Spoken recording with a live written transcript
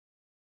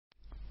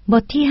บ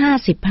ทที่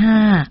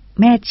55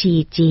แม่ชี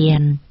เจีย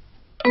นแ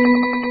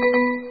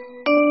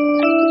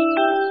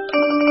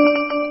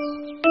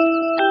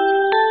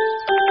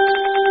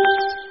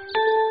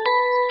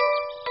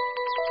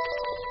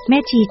ม่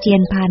ชีเจีย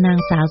นพานาง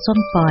สาวส้ม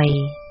ปล่อย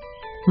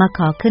มาข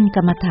อขึ้นก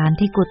รรมฐาน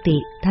ที่กุฏิ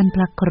ท่านพ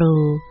ระครู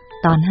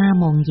ตอน5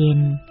 โมงเย็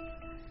น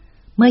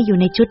เมื่ออยู่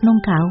ในชุดนุ่ง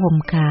ขาวห่ม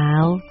ขา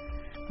ว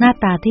หน้า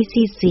ตาที่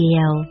ซีดเซีย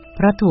วเพ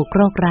ราะถูกโร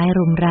คร้าย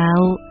รุมเร้า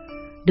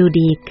ดู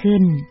ดีขึ้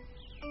น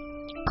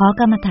ขอ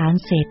กรรมฐาน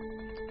เสร็จ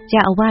เจ้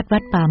าอาวาสวั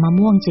ดป่ามะ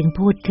ม่วงจึง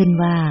พูดขึ้น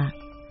ว่า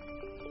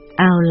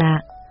เอาละ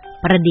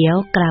ประเดี๋ยว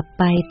กลับ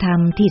ไปท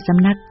ำที่ส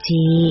ำนัก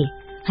ชี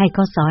ให้เข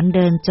าสอนเ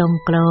ดินจง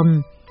กรม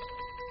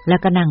แล้ว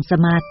ก็นั่งส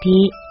มาธิ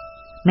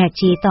แม่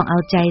ชีต้องเอา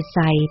ใจใ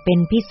ส่เป็น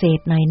พิเศษ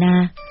หน่อยนะ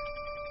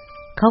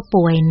เขา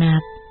ป่วยหนั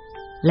ก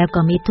แล้วก็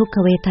มีทุกข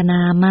เวทนา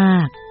มา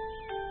ก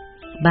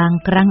บาง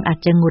ครั้งอาจ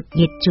จะหงุดห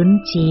งิดฉุน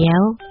เฉีย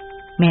ว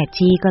แม่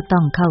ชีก็ต้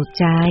องเข้า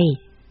ใจ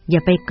อย่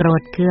าไปโกร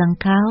ธเคือง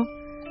เขา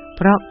เ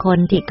พราะคน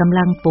ที่กำ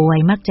ลังป่วย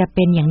มักจะเ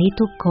ป็นอย่างนี้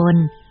ทุกคน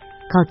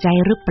เข้าใจ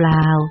หรือเปล่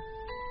า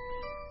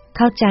เ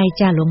ข้าใจ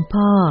จ้ะหลวง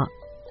พ่อ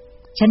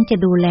ฉันจะ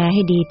ดูแลใ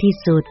ห้ดีที่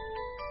สุด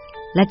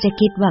และจะ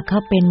คิดว่าเขา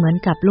เป็นเหมือน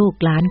กับลูก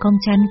หลานของ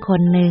ฉันค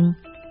นหนึ่ง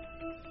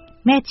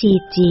แม่ชี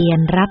เจียน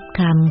รับ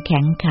คำแ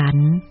ข็งขัน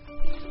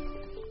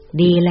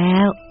ดีแล้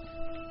ว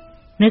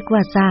นึกว่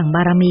าสร้างบ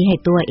ารมีให้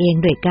ตัวเอง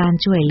ด้วยการ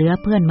ช่วยเหลือ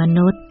เพื่อนม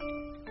นุษย์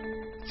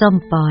ส้ม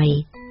ปล่อย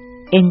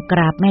เอ็งกร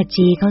าบแม่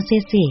ชีเขาเสี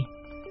ยสิ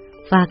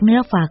ฝากเนื้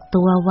อฝาก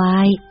ตัวไว้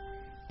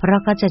เพราะ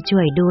เขาจะช่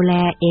วยดูแล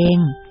เอง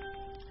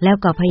แล้ว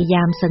ก็พยาย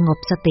ามสงบ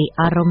สติ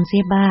อารมณ์เสี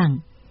ยบ้าง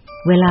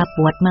เวลาป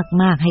วด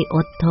มากๆให้อ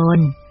ดทน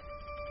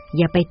อ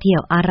ย่าไปเที่ย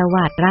วอารว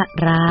าสระ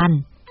ราน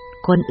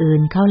คนอื่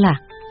นเขาล่ะ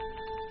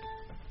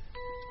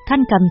ท่า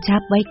นกำชั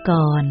บไว้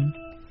ก่อน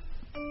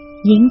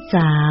หญิงส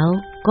าว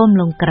ก้ม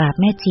ลงกราบ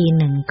แม่ชี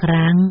1 ค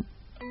รั้ง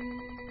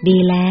ดี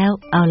แล้ว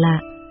เอาละ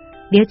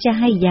เดี๋ยวจะ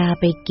ให้ยา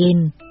ไปกิน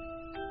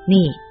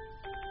นี่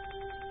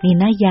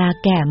นะยา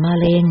แก้มะ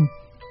เร็ง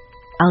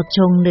เอาช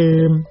ง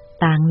ดื่ม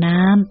ต่าง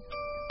น้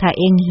ำถ้า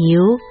เองหิ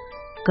ว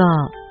ก็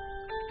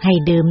ให้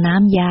ดื่มน้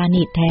ำยา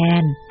นี่แท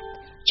น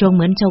ชงเห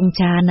มือนชง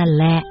ชานั่น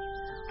แหละ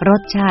ร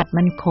สชาติ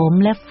มันขม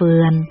และเฟื่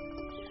อน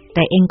แ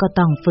ต่เองก็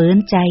ต้องฝืน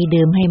ใจ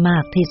ดื่มให้มา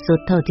กที่สุด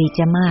เท่าที่จ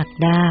ะมาก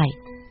ได้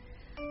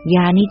ย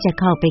านี้จะ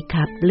เข้าไป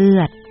ขับเลื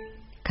อด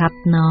ขับ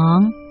หนอง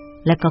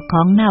และก็ข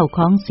องเน่าข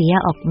องเสีย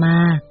ออกมา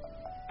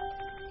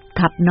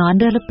ขับนอน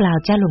ด้วยหรือเปล่า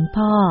จ้าหลวง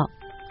พ่อ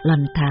หล่อ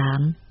นถา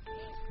ม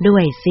ด้ว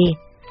ยสิ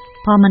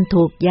พอมัน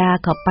ถูกยา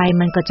เข้าไป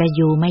มันก็จะอ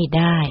ยู่ไม่ไ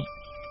ด้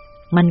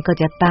มันก็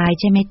จะตาย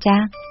ใช่ไหมจ๊ะ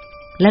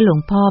แล้วหลวง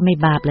พ่อไม่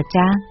บาปเหรอ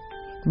จ๊ะ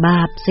บ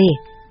าปสิ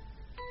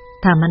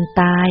ถ้ามัน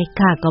ตาย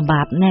ข้าก็บ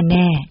าปแ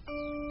น่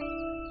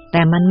ๆแ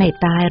ต่มันไม่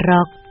ตายหร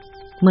อก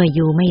เมื่ออ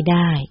ยู่ไม่ไ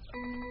ด้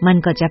มัน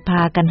ก็จะพ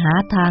ากันหา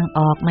ทางอ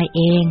อกมาเ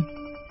อง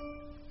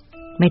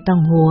ไม่ต้อ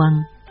งห่วง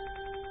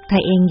ถ้า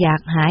เองอยา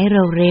กหาย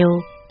เร็ว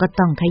ๆก็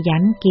ต้องขยั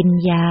นกิน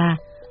ยา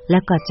แล้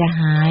วก็จะ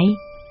หาย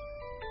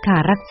ข้า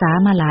รักษา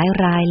มาหลาย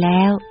รายแ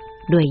ล้ว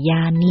ด้วยย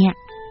าเนี่ย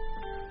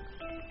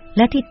แล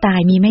ะที่ตาย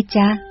มีไหม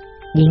จ๊ะ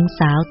หญิง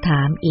สาวถ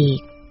ามอี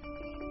ก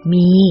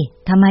มี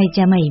ทำไมจ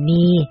ะไม่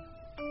มี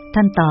ท่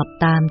านตอบ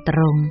ตามตร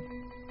ง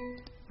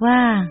ว่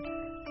า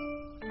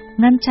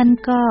งั้นฉัน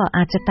ก็อ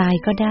าจจะตาย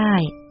ก็ได้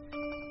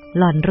ห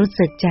ล่อนรู้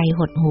สึกใจห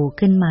ดหู่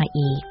ขึ้นมา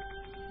อีก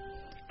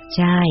ใ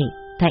ช่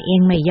ถ้าเอ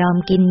งไม่ยอม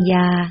กินย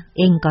าเ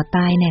องก็ต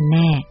ายแ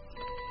น่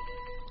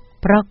ๆ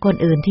เพราะคน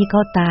อื่นที่เข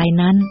าตาย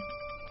นั้น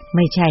ไ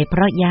ม่ใช่เพร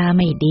าะยา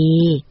ไม่ดี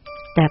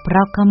แต่เพร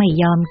าะเขาไม่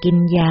ยอมกิน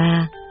ยา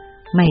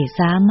ไม่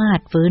สามารถ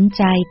ฝืนใ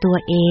จตัว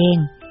เอง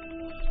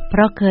เพร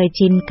าะเคย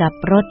ชินกับ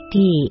รส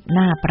ที่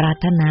น่าปรา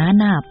รถนา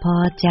น่าพอ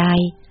ใจ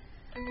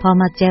พอ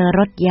มาเจอร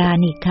สยา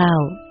นี่เข้า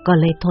ก็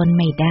เลยทน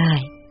ไม่ได้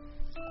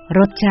ร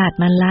สชาติ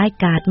มันร้าย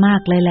กาจมา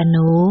กเลยล่ะห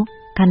นู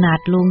ขนาด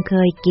ลุงเค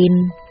ยกิน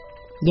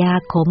ยา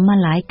ขมมา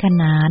หลายข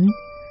นาด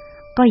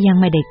ก็ยัง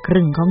ไม่ได้ค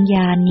รึ่งของย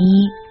านี้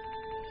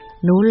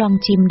หนูลอง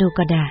ชิมดู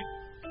ก็ได้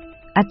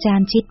อาจาร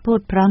ย์ชิดพู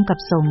ดพร้อมกับ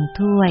ส่ง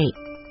ถ้วย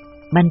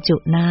บรรจุ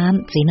น้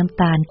ำสีน้ำ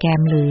ตาลแก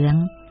มเหลือง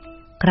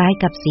คล้าย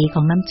กับสีข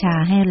องน้ำชา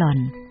ให้หล่อน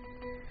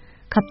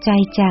ขอบใจ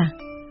จ้ะ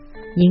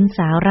หญิงส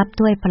าวรับ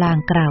ถ้วยพลาง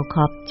กล่าวข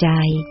อบใจ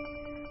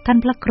ท่าน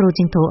พระครู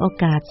จึงถือโอ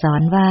กาสสอ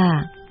นว่า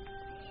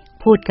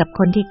พูดกับค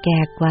นที่แก่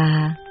กว่า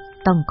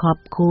ต้องขอบ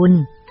คุณ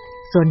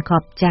ส่วนขอ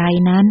บใจ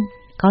นั้น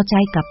เขาใช้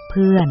กับเ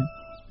พื่อน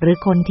หรือ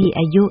คนที่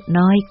อายุ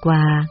น้อยกว่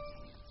า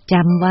จ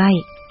ำไว้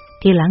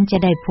ทีหลังจะ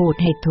ได้พูด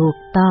ให้ถูก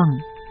ต้อง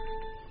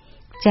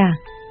จ้ะ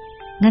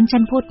งั้นฉั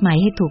นพูดใหม่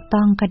ให้ถูก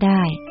ต้องก็ไ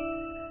ด้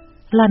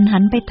หล่อนหั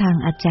นไปทาง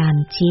อาจาร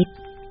ย์ชิด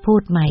พู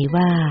ดใหม่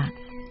ว่า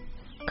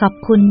ขอบ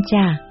คุณ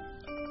จ้ะ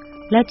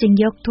แล้วจึง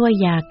ยกถ้วย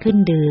ยาขึ้น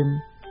ดื่ม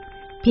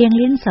เพียง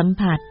ลิ้นสัม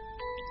ผัส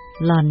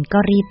หล่อนก็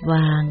รีบว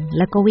างแ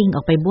ล้วก็วิ่งอ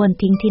อกไปบ้วน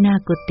ทิ้งที่หน้า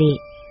กุฏิ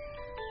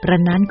กระ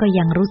นั้นก็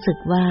ยังรู้สึก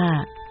ว่า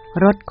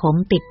รสขม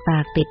ติดปา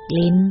กติด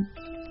ลิ้น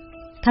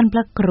ท่านพร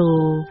ะครู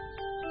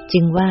จึ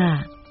งว่า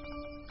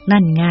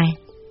นั่นไง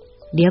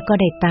เดี๋ยวก็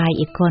ได้ตาย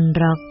อีกคน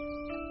หรอก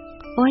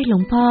โอ้ยหลว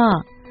งพ่อ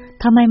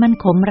ทำไมมัน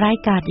ขมร้าย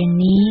กาจอย่าง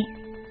นี้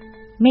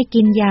ไม่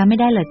กินยาไม่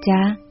ได้เหรอจ๊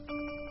ะ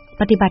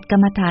ปฏิบัติกร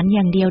รมฐานอ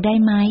ย่างเดียวได้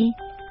ไหม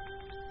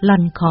หล่อ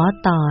นขอ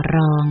ต่อร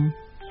อง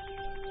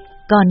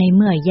ก็ในเ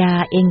มื่อยา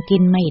เองกิ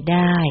นไม่ไ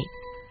ด้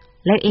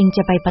แล้วเองจ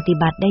ะไปปฏิ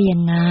บัติได้ยั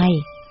งไง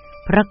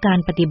เพราะการ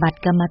ปฏิบัติ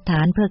กรรมฐ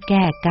านเพื่อแ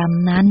ก้กรรม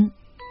นั้น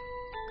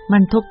มั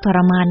นทุกข์ทร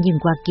มานยิ่ง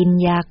กว่ากิน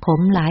ยาข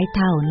มหลายเ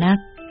ท่านัก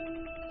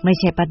ไม่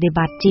ใช่ปฏิ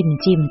บัติจิ้ม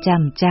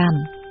จ้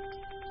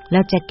ำแล้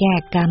วจะแก้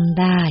กรรม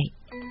ได้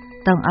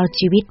ต้องเอา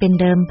ชีวิตเป็น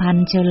เดิมพัน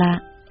เชียวละ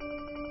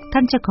ท่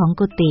านเจ้าของ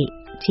กุฏิ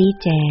ชี้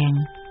แจง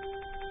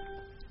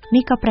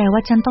นี่ก็แปลว่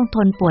าฉันต้องท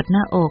นปวดหน้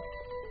าอก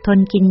ทน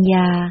กินย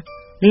า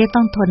และ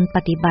ต้องทนป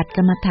ฏิบัติก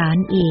รรมฐาน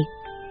อีก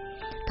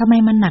ทำไม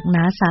มันหนักหน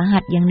าสาหั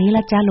สอย่างนี้ล่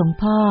ะจ๊ะหลวง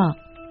พ่อ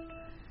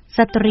ส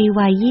ตรี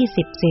วัย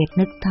20เศษ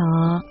นึกท้อ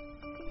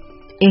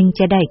เอง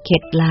จะได้เข็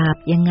ดหลาบ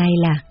ยังไง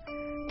ล่ะ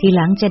ทีห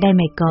ลังจะได้ไ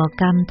ม่ก่อ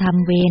กรรมท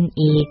ำเวร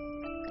อีก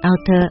เอา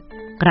เถอะ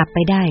กลับไป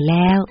ได้แ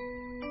ล้ว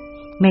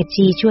แม่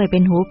ชีช่วยเป็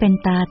นหูเป็น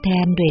ตาแท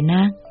นด้วยน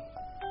ะ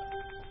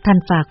ท่าน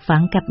ฝากฝั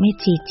งกับแม่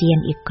ชีเจียน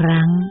อีกค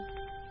รั้ง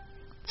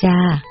จ้า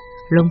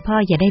หลวงพ่อ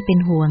อย่าได้เป็น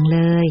ห่วงเล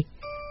ย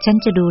ฉัน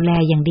จะดูแล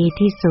อย่างดี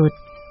ที่สุด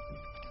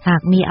หา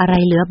กมีอะไร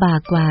เหลือบา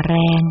กกว่าแร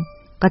ง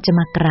ก็จะม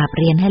ากราบ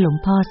เรียนให้หลวง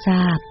พ่อทร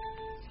าบ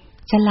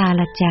ชลา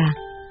ละจ้ะ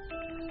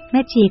แ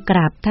ม่ชีกร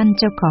าบท่าน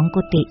เจ้าของ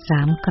กุฏิ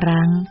3 ค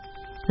รั้ง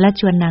และ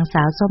ชวนนางส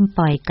าวส้มป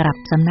ล่อยกลับ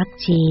สำนัก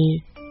ชี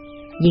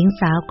หญิง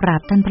สาวกรา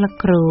บท่านพระ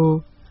ครู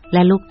แล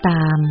ะลูกต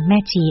ามแม่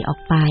ชีออก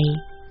ไป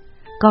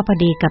ก็พอ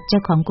ดีกับเจ้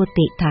าของกุ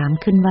ฏิถาม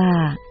ขึ้นว่า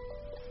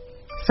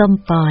ส้ม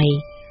ปล่อย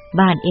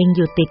บ้านเองอ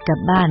ยู่ติดกับ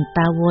บ้านต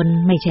าวน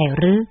ไม่ใช่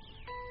หรือ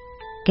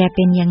แกเ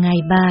ป็นยังไง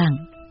บ้าง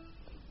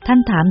ท่าน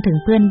ถามถึง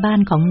เพื่อนบ้าน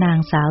ของนาง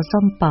สาว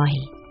ส้มปล่อย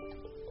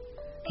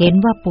เห็น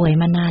ว่าป่วย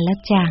มานานแล้ว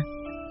จ้ะ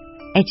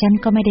ไอ้ฉัน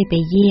ก็ไม่ได้ไป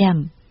เยี่ยม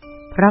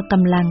เพราะก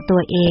ำลังตั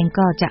วเอง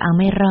ก็จะเอา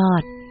ไม่รอ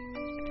ด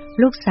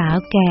ลูกสาว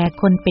แก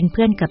คนเป็นเ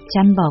พื่อนกับ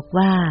ฉันบอก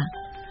ว่า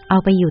เอา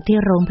ไปอยู่ที่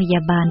โรงพย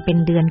าบาลเป็น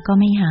เดือนก็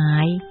ไม่หา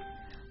ย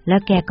แล้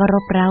วแกก็ร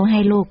บเร้าให้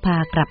ลูกพา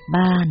กลับ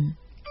บ้าน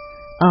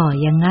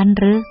อย่างงั้น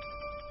หรือ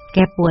แก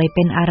ป่วยเ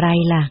ป็นอะไร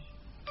ล่ะ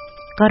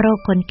ก็โรค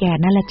คนแก่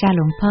นั่นละจ้าห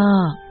ลวงพ่อ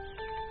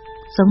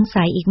สง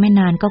สัยอีกไม่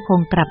นานก็ค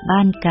งกลับบ้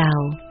านเก่า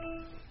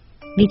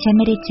ดิฉันไ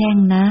ม่ได้แช่ง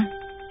นะ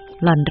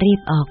หล่อนรีบ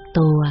ออก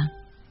ตัว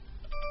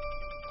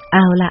เอ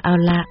า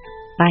ละ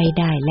ไป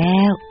ได้แล้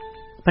ว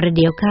ประเ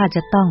ดี๋ยวข้าจ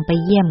ะต้องไป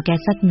เยี่ยมแก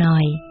สักหน่อ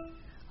ย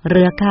เ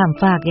รือข้าม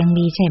ฟากยัง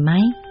มีใช่ไหม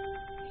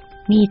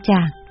มีจ้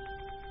ะ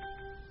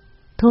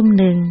ทุ่ม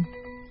หนึ่ง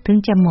ถึง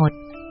จะหมด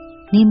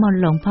นิมนต์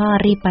หลวงพ่อ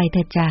รีบไปเถ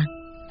อะจ้ะ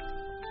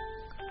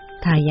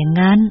ถ้าอย่าง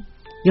นั้น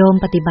โยม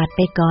ปฏิบัติไ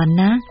ปก่อน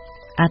นะ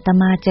อาต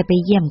มาจะไป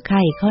เยี่ยมไ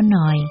ข้เขาห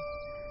น่อย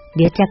เ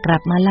ดี๋ยวจะกลั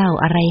บมาเล่า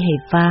อะไรให้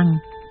ฟัง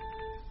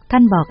ท่า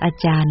นบอกอา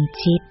จารย์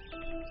ชิด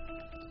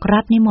ครั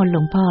บนิมนต์หล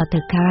วงพ่อเถ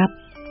อะครับ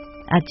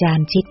อาจาร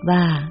ย์ชิดว่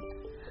า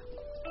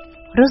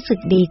รู้สึก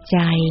ดีใจ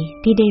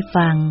ที่ได้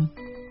ฟัง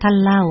ท่าน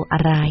เล่าอะ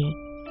ไร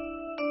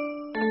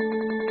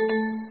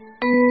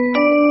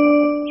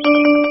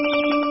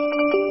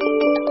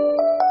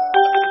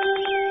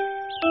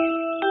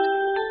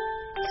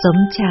สม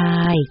ชา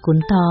ยขุน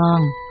ทอง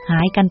หา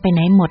ยกันไปไห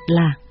นหมด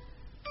ล่ะ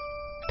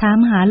ถาม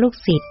หาลูก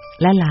ศิษย์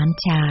และหลาน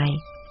ชาย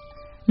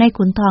นาย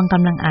ขุนทองก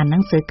ำลังอ่านหนั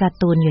งสือการ์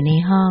ตูนอยู่ใน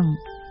ห้อง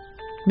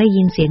ได้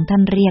ยินเสียงท่า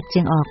นเรียก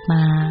จึงออกม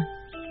า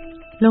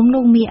ลุ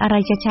งมีอะไร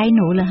จะใช้ห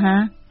นูเหรอฮะ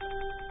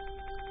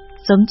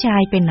สมชา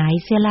ยไปไหน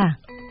เสียล่ะ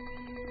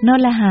โน่น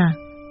ละฮะ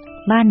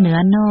บ้านเหนือ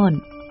โน่น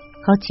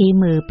เขาชี้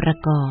มือประ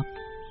กอบ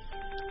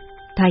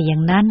ถ้าอย่า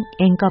งนั้นเ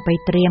องก็ไป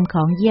เตรียมข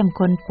องเยี่ยม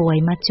คนป่วย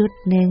มาชุด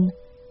หนึ่ง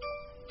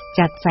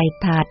จัดใส่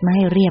ถาดมาใ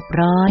ห้เรียบ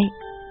ร้อย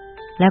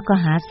แล้วก็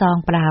หาซอง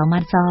เปล่ามา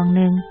ซองห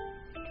นึ่ง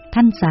ท่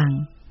านสั่ง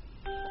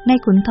นาย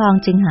ขุนทอง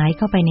จึงหายเ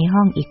ข้าไปในห้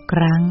องอีกค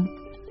รั้ง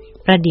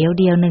ประเดี๋ยว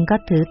เดียวหนึ่งก็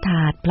ถือถ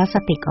าดพลาส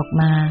ติกออก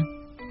มา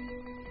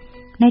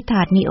ในถ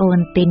าดมีโอวั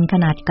ลตินข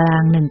นาดกลา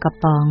ง1 กระ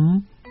ป๋อง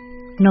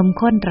นม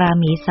ข้นรา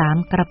หมี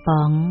3 กระป๋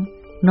อง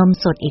นม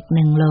สดอีก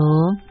1 โหล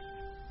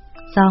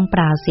ซองเป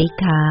ล่าสี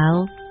ขาว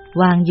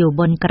วางอยู่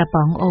บนกระ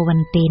ป๋องโอวั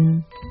ลติน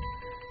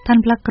ท่าน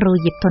พระครู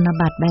หยิบธน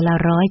บัตรใบละ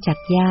100จาก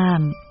ย่า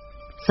ม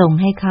ส่ง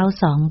ให้เขา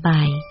2 ใบ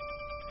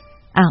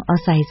เอา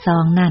ใส่ซอ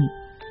งนั่น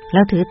แ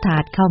ล้วถือถา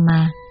ดเข้ามา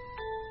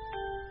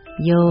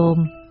โยม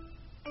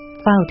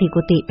เฝ้าที่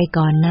กุฏิไป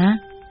ก่อนนะ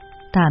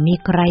ถ้ามี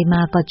ใครม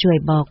าก็ช่วย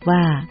บอกว่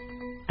า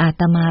อา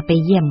ตมาไป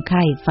เยี่ยมไ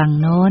ข้ฝั่ง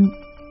โน้น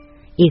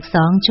อีก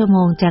2 ชั่วโม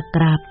งจะก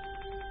ลับ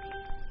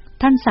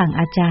ท่านสั่ง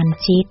อาจารย์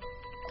ชิด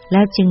แ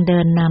ล้วจึงเดิ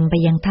นนำไป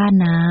ยังท่า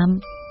น้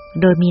ำ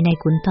โดยมีนาย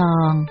ขุนทอ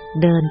ง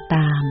เดินต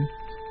าม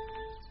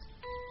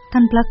ท่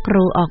านพระค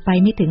รูออกไป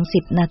ไม่ถึง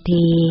10 นา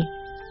ที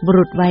บุ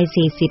รุษวัย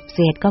40 เศ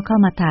ษก็เข้า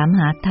มาถาม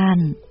หาท่าน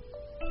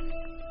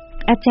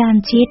อาจาร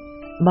ย์ชิด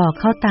บอก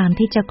เขาตาม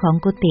ที่เจ้าของ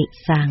กุฏิ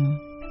สั่ง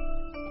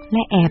แล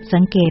ะแอบสั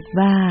งเกต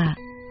ว่า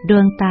ด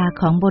วงตา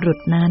ของบุรุษ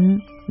นั้น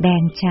แด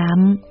งช้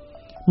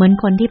ำเหมือน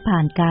คนที่ผ่า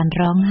นการ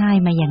ร้องไห้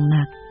มาอย่างห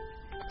นัก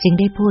จึง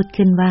ได้พูด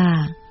ขึ้นว่า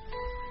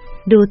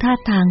ดูท่า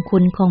ทางคุ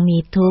ณคงมี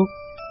ทุกข์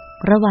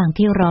ระหว่าง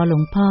ที่รอหลว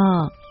งพ่อ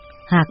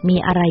หากมี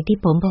อะไรที่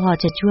ผมพอ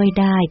จะช่วย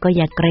ได้ก็อ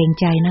ย่าเกรง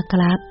ใจนะค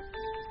รับ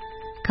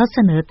เขาเส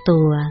นอ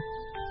ตัว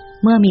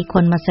เมื่อมีค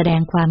นมาแสด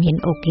งความเห็น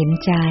อกเห็น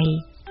ใจ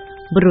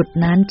บุรุษ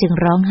นั้นจึง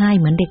ร้องไห้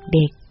เหมือนเ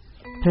ด็ก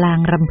ๆพลาง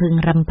รำพึง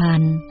รำพั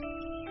น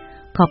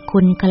ขอบคุ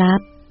ณครั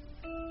บ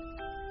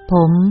ผ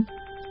ม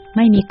ไ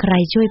ม่มีใคร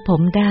ช่วยผ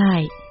มได้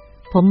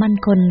ผมมัน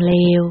คนเล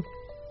ว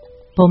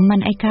ผมมั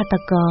นไอ้ฆาต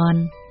กร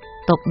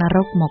ตกนร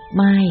กหมกไ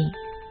หม้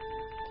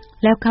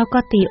แล้วเขาก็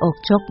ตีอก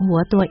ชกหัว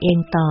ตัวเอง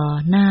ต่อ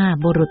หน้า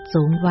บุรุษ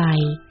สูงวั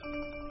ย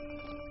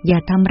อย่า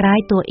ทำร้าย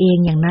ตัวเอง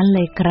อย่างนั้นเล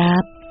ยครั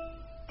บ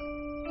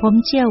ผม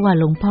เชื่อว่า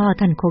หลวงพ่อ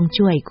ท่านคง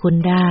ช่วยคุณ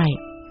ได้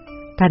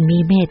ท่านมี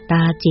เมตต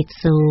าจิต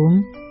สูง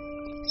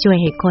ช่วย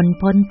ให้คน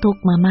พ้นทุก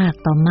ข์มามาก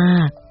ต่อมา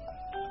ก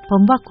ผ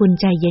มว่าคุณ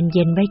ใจเ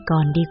ย็นๆไว้ก่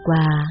อนดีก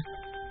ว่า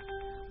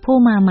ผู้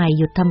มาใหม่ห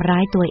ยุดทำร้า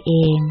ยตัวเอ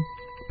ง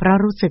เพราะ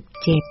รู้สึก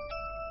เจ็บ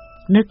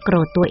นึกโกร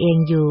ธตัวเอง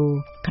อยู่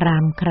ครา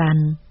มครัน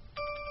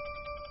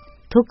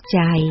ทุกข์ใจ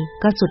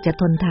ก็สุดจะ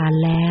ทนทาน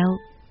แล้ว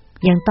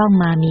ยังต้อง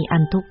มามีอั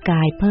นทุกข์ก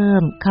ายเพิ่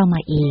มเข้ามา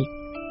อีก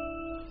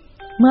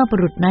เมื่อบุ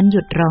รุษนั้นห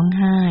ยุดร้อง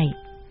ไห้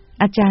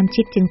อาจารย์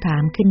ชิดจึงถา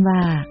มขึ้นว่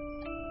า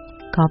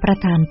ขอประ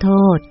ทานโท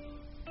ษ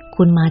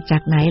คุณมาจา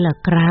กไหนเหรอ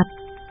ครับ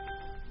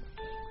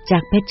จา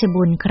กเพชร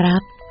บูรณ์ครั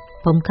บ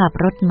ผมขับ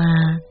รถมา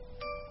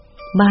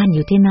บ้านอ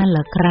ยู่ที่นั่นเหร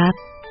อครับ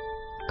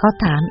เขา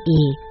ถาม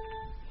อีก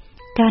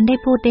การได้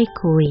พูดได้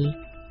คุย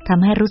ท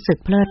ำให้รู้สึก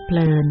เพลิดเพ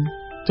ลิน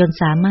จน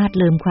สามารถ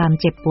ลืมความ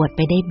เจ็บปวดไป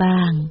ได้บ้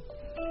าง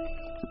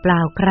เปล่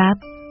าครับ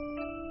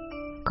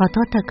ขอโท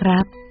ษเถอะครั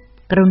บ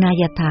กรุณา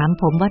อย่าถาม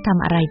ผมว่าท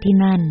ำอะไรที่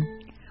นั่น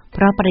เพ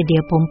ราะประเดี๋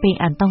ยวผมเป็น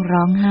อันต้อง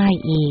ร้องไห้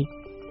อีก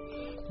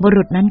บุ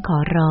รุษนั้นขอ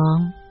ร้อง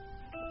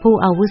ผู้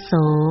อาวุโส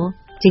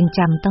จึงจ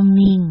ำต้อง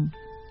นิ่ง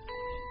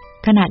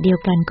ขณะเดียว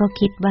กันก็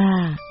คิดว่า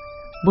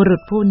บุรุ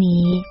ษผู้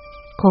นี้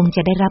คงจ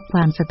ะได้รับคว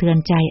ามสะเทือน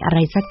ใจอะไร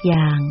สักอ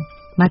ย่าง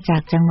มาจา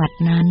กจังหวัด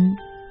นั้น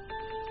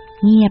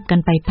เงียบกัน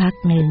ไปพัก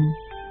หนึ่ง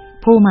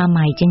ผู้มาให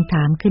ม่จึงถ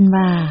ามขึ้น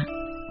ว่า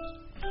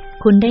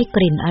คุณได้ก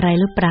ลิ่นอะไร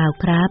หรือเปล่า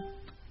ครับ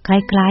ค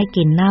ล้ายๆก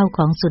ลิ่นเน่าข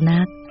องสุ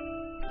นัข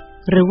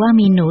หรือว่า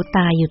มีหนูต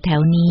ายอยู่แถ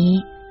วนี้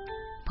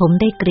ผม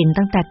ได้กลิ่น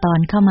ตั้งแต่ตอน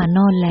เข้ามาโ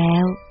น่นแล้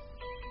ว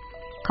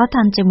เขาท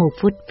ำจมูก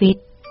ฟุดฟิต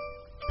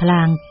พล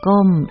าง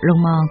ก้มลง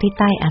มองที่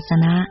ใต้อาส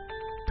นะ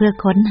เพื่อ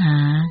ค้นหา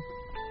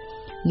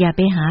อย่าไป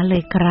หาเล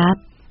ยครับ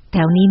แถ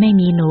วนี้ไม่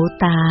มีหนู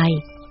ตาย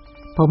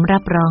ผมรั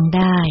บรองไ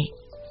ด้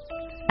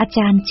อาจ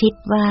ารย์ชิด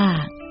ว่า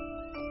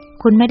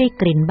คุณไม่ได้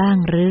กลิ่นบ้าง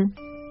หรือ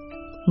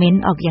เหม็น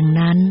ออกอย่าง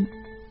นั้น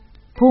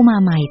ผู้มา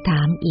ใหม่ถ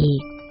ามอี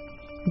ก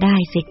ได้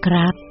สิค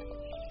รับ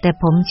แต่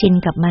ผมชิน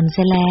กับมันเ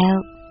สียแล้ว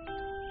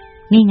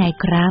นี่ไง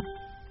ครับ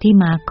ที่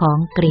มาของ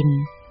กลิ่น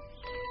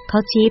เขา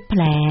ชี้แผ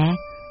ล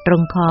ตร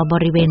งคอบ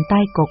ริเวณใต้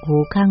กกหู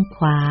ข้างข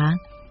วา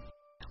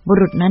บุ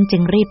รุษนั้นจึ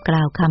งรีบก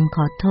ล่าวคำข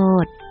อโท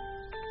ษ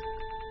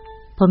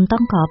ผมต้อ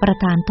งขอประ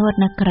ทานโทษ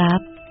นะครั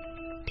บ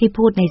ที่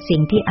พูดในสิ่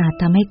งที่อาจ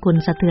ทำให้คุณ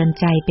สะเทือน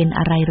ใจเป็น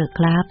อะไรหรือ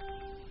ครับ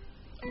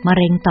มะเ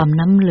ร็งต่อม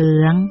น้ำเหลื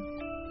อง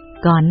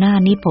ก่อนหน้า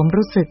นี้ผม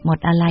รู้สึกหมด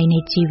อะไรใน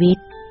ชีวิต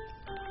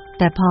แ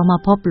ต่พอมา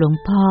พบหลวง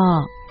พ่อ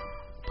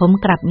ผม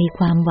กลับมีค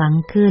วามหวัง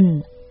ขึ้น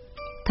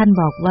ท่าน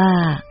บอกว่า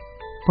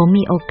ผม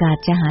มีโอกาส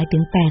จะหายถึ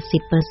ง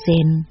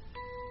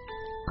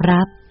 80% ค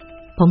รับ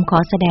ผมขอ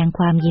แสดงค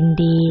วามยิน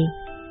ดี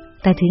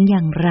แต่ถึงอย่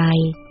างไร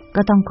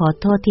ก็ต้องขอ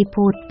โทษที่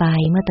พูดไป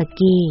เมื่อตะ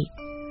กี้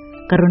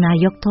กรุณา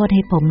ยกโทษใ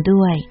ห้ผม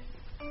ด้วย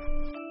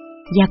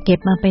อย่าเก็บ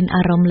มาเป็นอ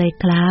ารมณ์เลย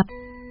ครับ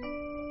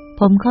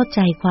ผมเข้าใจ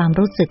ความ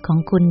รู้สึกของ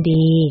คุณ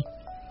ดี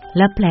แ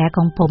ละแผลข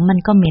องผมมัน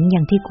ก็เหม็นอย่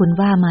างที่คุณ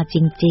ว่ามาจ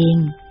ริง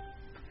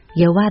ๆอ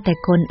ย่าว่าแต่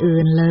คน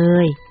อื่นเล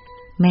ย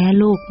แม้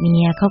ลูกเมี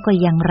ยเขาก็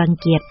ยังรัง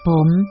เกียจผ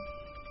ม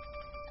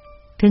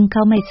ถึงเข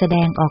าไม่แสด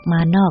งออกมา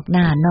นอกห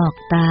น้านอก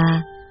ตา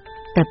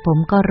แต่ผม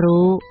ก็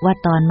รู้ว่า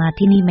ตอนมา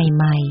ที่นี่ใ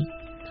หม่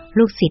ๆ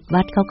ลูกศิษย์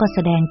วัดเขาก็แส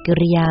ดงกิ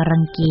ริยารั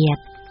งเกียจ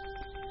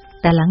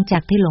แต่หลังจา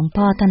กที่หลวง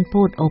พ่อท่าน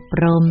พูดอบ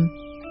รม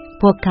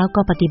พวกเขา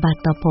ก็ปฏิบัติ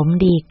ต่อผม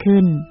ดี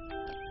ขึ้น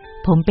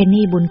ผมเป็นห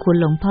นี้บุญคุณ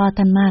หลวงพ่อ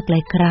ท่านมากเล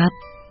ยครับ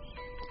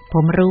ผ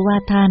มรู้ว่า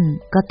ท่าน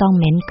ก็ต้องเ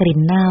หม็นกลิ่น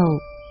เน่า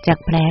จาก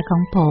แผลขอ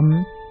งผม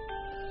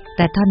แ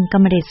ต่ท่านก็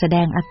ไม่ได้แสด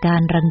งอาการ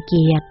รังเ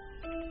กียจ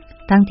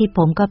ทั้งที่ผ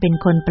มก็เป็น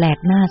คนแปลก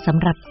หน้าสำ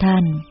หรับท่า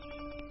น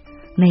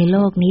ในโล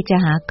กนี้จะ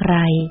หาใคร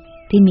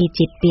ที่มี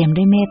จิตเปี่ยม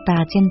ด้วยเมตตา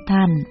เช่น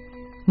ท่าน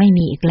ไม่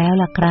มีอีกแล้ว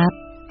ล่ะครับ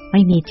ไ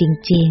ม่มีจ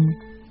ริง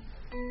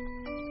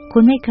ๆคุ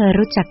ณไม่เคย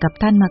รู้จักกับ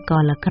ท่านมาก่อ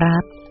นหรอครั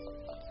บ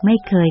ไม่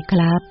เคยค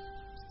รับ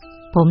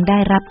ผมได้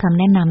รับคำ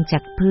แนะนำจา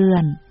กเพื่อ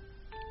น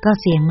ก็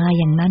เสี่ยงมา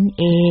อย่างนั้น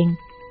เอง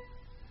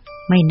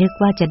ไม่นึก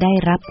ว่าจะได้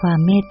รับความ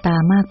เมตตา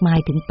มากมาย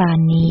ถึงปาน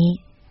นี้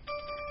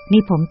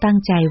นี่ผมตั้ง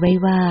ใจไว้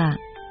ว่า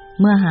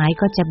เมื่อหาย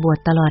ก็จะบวช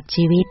ตลอด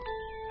ชีวิต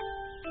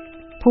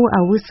ผู้อ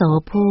าวุโส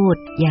พูด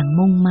อย่าง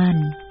มุ่งมั่น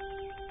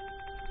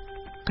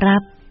ครั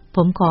บผ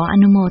มขออ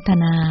นุโมท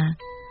นา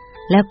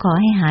แล้วขอ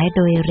ให้หายโ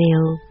ดยเร็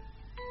ว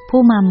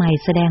ผู้มาใหม่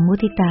แสดงมุ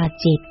ทิตา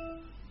จิต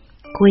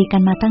คุยกั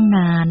นมาตั้งน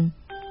าน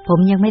ผม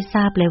ยังไม่ท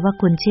ราบเลยว่า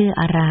คุณชื่อ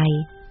อะไร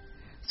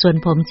ส่วน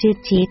ผมชื่อ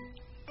ชิด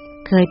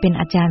เคยเป็น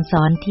อาจารย์ส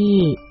อนที่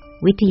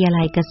วิทยา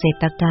ลัยเกษ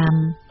ตรกรรม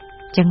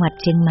จังหวัด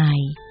เชียงใหม่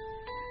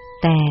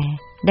แต่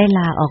ได้ล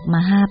าออกมา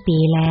5 ปี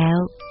แล้ว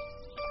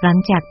หลัง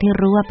จากที่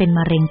รู้ว่าเป็นม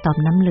ะเร็งต่อม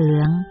น้ำเหลื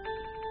อง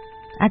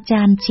อาจ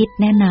ารย์ชิด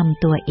แนะน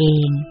ำตัวเอ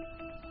ง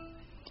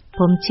ผ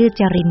มชื่อ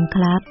จรินค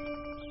รับ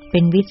เป็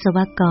นวิศว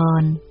ก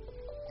ร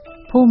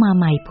ผู้มาใ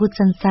หม่พูด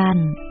สั้น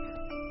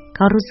ๆเข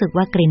ารู้สึก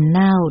ว่ากลิ่นเ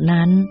น่า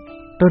นั้น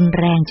รุน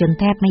แรงจน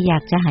แทบไม่อยา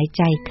กจะหายใ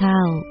จเข้า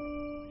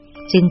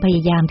จึงพย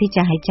ายามที่จ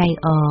ะหายใจ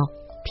ออก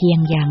เพียง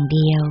อย่างเ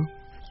ดียว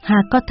หา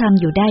กก็ทำ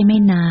อยู่ได้ไม่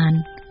นาน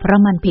เพราะ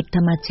มันผิดธ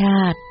รรมชา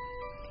ติ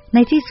ใน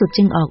ที่สุด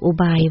จึงออกอุ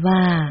บายว่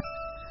า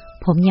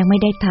ผมยังไม่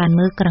ได้ทาน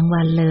มื้อกลาง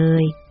วันเล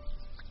ย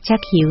ชั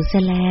กหิวซะ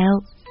แล้ว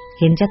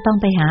เห็นจะต้อง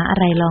ไปหาอะ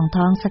ไรรอง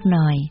ท้องสักห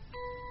น่อย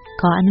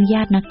ขออนุญ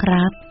าตนะค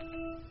รับ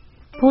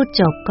พูด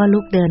จบก็ลุ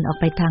กเดินออก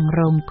ไปทางโร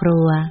งครั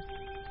ว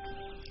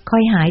ค่อ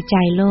ยหายใจ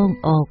โล่ง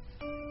อก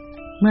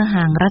เมื่อ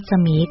ห่างรัศ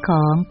มีข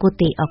องกุ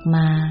ฏิออกม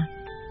า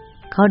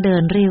เขาเดิ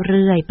นเ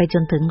รื่อยๆไปจ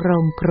นถึงโร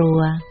งครัว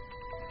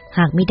ห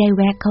ากไม่ได้แ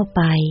วะเข้าไ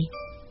ป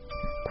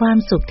ความ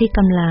สุขที่ก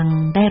ำลัง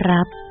ได้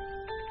รับ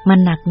มัน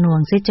หนักหน่ว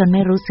งเสียจนไ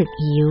ม่รู้สึก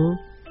หิว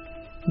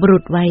บุรุ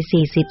ษวัย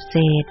40เศ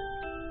ษ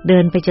เดิ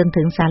นไปจน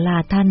ถึงศาลา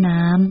ท่า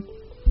น้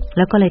ำแ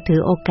ล้วก็เลยถื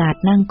อโอกาส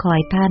นั่งคอ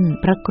ยท่าน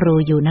พระครู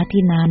อยู่ณ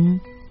ที่นั้น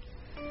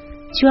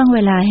ช่วงเว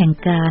ลาแห่ง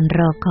การร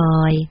อคอ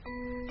ย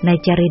นาย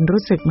จริน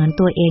รู้สึกเหมือน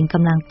ตัวเองก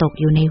ำลังตก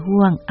อยู่ใน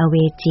ห้วงอเว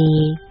จี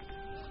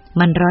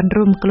มันร้อน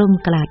รุ่มกลุ้ม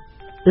กลัด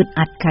อึด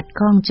อัดขัด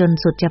ข้องจน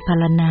สุดจะพร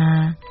รณนา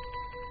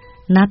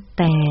นับแ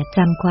ต่จ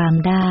ำความ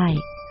ได้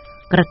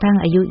กระทั่ง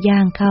อายุย่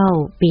างเข้า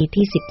ปี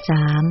ที่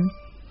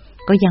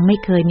13ก็ยังไม่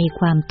เคยมี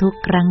ความทุกข์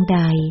ครั้งใด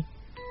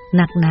ห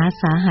นักหนา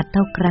สาหัสเ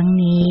ท่าครั้ง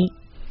นี้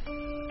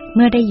เ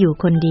มื่อได้อยู่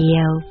คนเดีย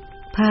ว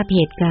ภาพเห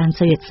ตุการณ์ส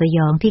ยดสย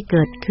องที่เ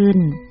กิดขึ้น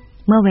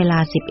เมื่อเวลา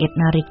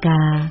 11 นาฬิก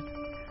า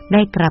ไ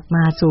ด้กลับม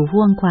าสู่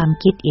ห้วงความ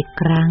คิดอีก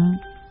ครั้ง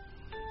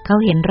เขา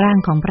เห็นร่าง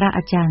ของพระอ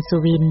าจารย์สุ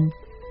วิน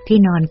ที่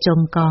นอนจม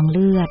กองเ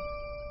ลือด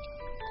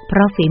เพร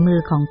าะฝีมือ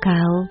ของเข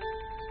า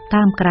ท่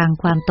ามกลาง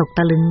ความตกต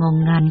ะลึงงง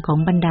งันของ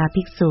บรรดา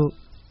ภิกษุ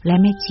และ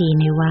แม่ชี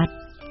ในวัด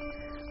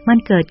มัน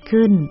เกิด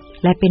ขึ้น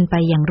และเป็นไป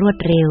อย่างรวด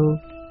เร็ว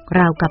ร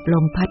าวกับล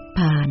มพัด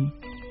ผ่าน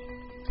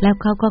แล้ว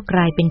เขาก็กล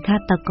ายเป็นฆา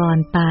ตกร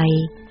ไป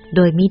โด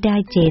ยมิได้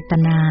เจต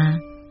นา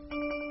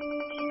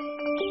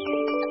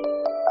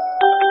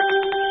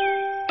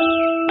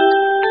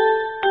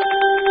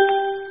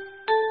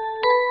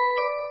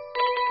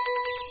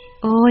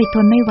โอ้ยท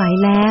นไม่ไหว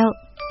แล้ว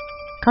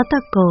เขาต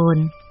ะโกน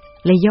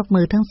เลยยก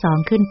มือทั้งสอง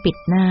ขึ้นปิด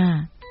หน้า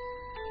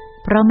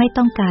เพราะไม่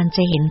ต้องการจ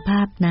ะเห็นภ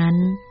าพนั้น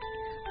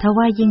ท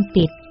ว่ายิ่ง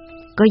ปิด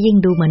ก็ยิ่ง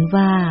ดูเหมือน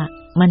ว่า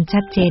มัน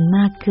ชัดเจนม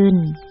ากขึ้น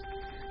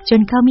จ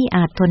นเขามิอ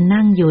าจทน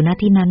นั่งอยู่ณ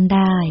ที่นั้นไ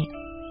ด้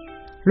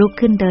ลุก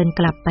ขึ้นเดิน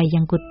กลับไปยั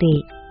งกุฏิ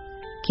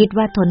คิด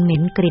ว่าทนเหม็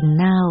นกลิ่น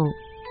เน่า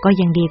ก็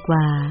ยังดีก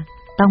ว่า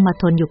ต้องมา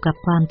ทนอยู่กับ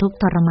ความทุกข์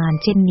ทรมาน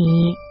เช่น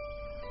นี้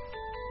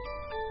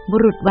บุ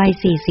รุษวัย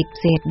40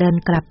เศษเดิน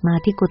กลับมา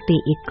ที่กุฏิ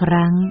อีกค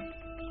รั้ง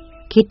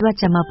คิดว่า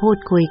จะมาพูด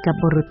คุยกับ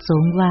บุรุษสู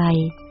งวัย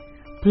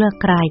เพื่อ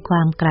คลายคว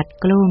ามกลัด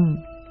กลุ้ม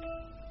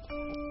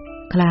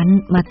ครั้น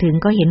มาถึง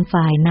ก็เห็น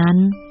ฝ่ายนั้น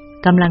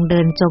กำลังเดิ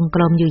นจงก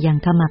รมอยู่อย่าง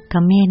ขมักเข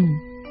ม้น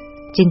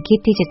จึงคิด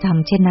ที่จะท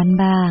ำเช่นนั้น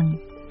บ้าง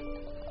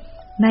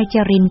นายจ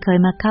รินเคย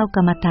มาเข้าก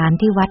รรมฐาน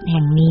ที่วัดแ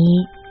ห่งนี้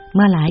เ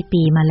มื่อหลาย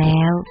ปีมาแ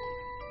ล้ว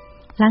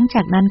หลังจ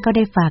ากนั้นก็ไ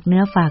ด้ฝากเ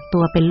นื้อฝากตั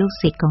วเป็นลูก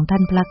ศิษย์ของท่า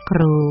นพระค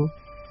รู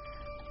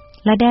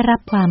และได้รับ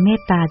ความเม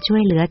ตตาช่ว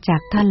ยเหลือจา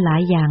กท่านหลา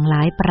ยอย่างหล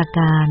ายประก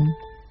าร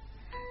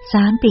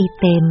3 ปี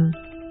เต็ม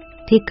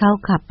ที่เขา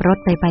ขับรถ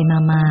ไป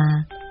มา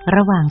ร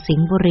ะหว่างสิง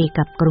ห์บุรี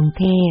กับกรุง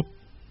เทพ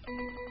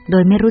โด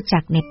ยไม่รู้จั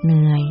กเหน็ดเห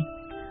นื่อย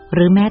ห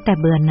รือแม้แต่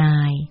เบื่อหน่า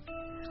ย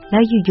แล้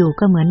วอยู่ๆ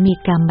ก็เหมือนมี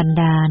กรรมบัน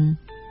ดาล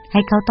ให้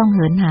เขาต้องเ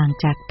หินห่าง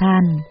จากท่า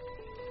น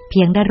เพี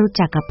ยงได้รู้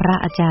จักกับพระ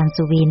อาจารย์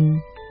สุวิน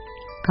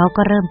เขา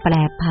ก็เริ่มแปร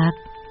พัก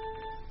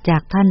จา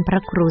กท่านพร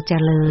ะครูเจ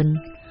ริญ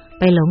ไ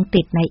ปหลง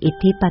ติดในอิท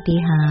ธิปาฏิ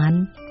หาริ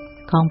ย์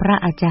ของพระ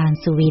อาจารย์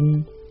สุวิน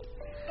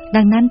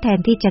ดังนั้นแทน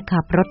ที่จะขั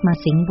บรถมา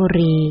สิงห์บุ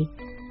รี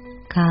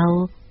เขา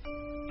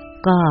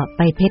ก็ไ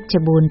ปเพชร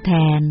บูรณ์แท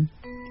น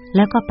แ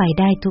ล้วก็ไป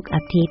ได้ทุกอ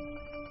าทิตย์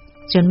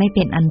จนไม่เ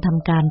ป็นอันท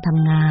ำการท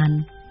ำงาน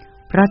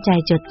เพราะใจ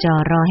จดจ่อ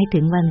รอให้ถึ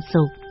งวัน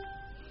ศุกร์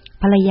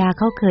ภรรยาเ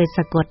ขาเคยส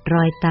ะกดร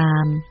อยตา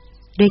ม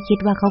ด้วยคิด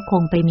ว่าเขาค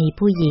งไปมี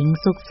ผู้หญิง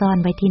ซุกซ่อน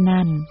ไว้ที่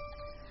นั่น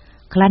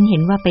ครั้นเห็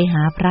นว่าไปห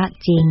าพระ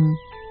จริง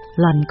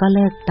หล่อนก็เ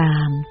ลิกตา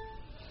ม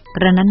ก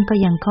ระนั้นก็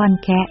ยังค่อน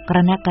แคะกร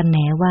ะแนะกันแหน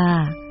ว่า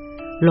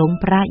หลง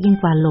พระยิ่ง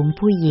กว่าหลง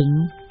ผู้หญิง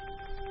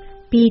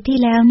ปีที่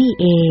แล้วนี่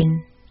เอง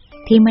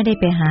ที่ไม่ได้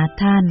ไปหา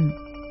ท่าน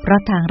เพรา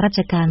ะทางราช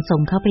การส่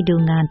งเขาไปดู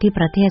งานที่ป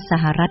ระเทศส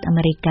หรัฐอเม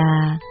ริกา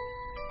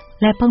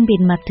และเพิ่งบิ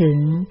นมาถึง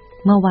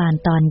เมื่อวาน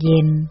ตอนเย็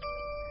น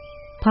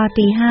พอ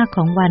ตี 5ข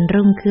องวัน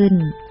รุ่งขึ้น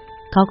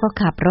เขาก็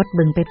ขับรถ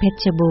บึงไปเพ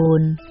ชรบู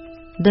รณ์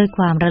ด้วยค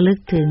วามระลึก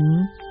ถึง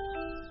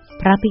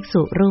พระภิก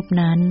ษุรูป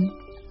นั้น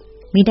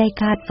มิได้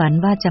คาดฝัน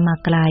ว่าจะมา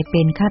กลายเ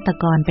ป็นฆาต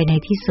กรไปใน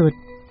ที่สุด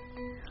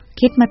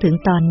คิดมาถึง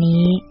ตอน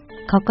นี้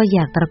เขาก็อย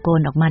ากตะโก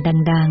นออกมา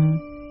ดัง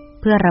ๆ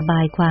เพื่อระบา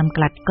ยความก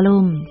ลัดก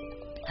ลุ้ม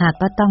หาก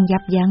ก็ต้องยั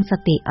บยั้งส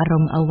ติอาร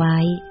มณ์เอาไว้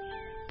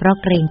เพราะ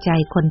เกรงใจ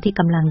คนที่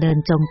กำลังเดิน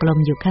จงกรม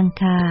อยู่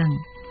ข้าง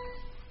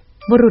ๆ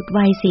บุรุษ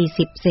วัย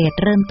40เศษ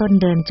เริ่มต้น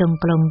เดินจง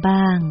กรม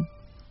บ้าง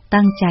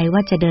ตั้งใจว่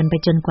าจะเดินไป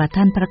จนกว่า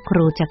ท่านพระค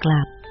รูจะก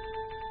ลับ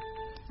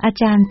อา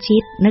จารย์ชิ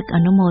ดนึกอ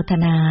นุโมท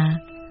นา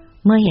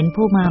เมื่อเห็น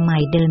ผู้มาใหม่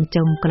เดินจ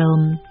งกร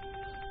ม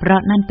เพรา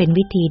ะนั่นเป็น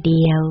วิธีเ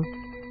ดียว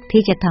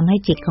ที่จะทำให้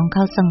จิตของเข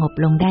าสงบ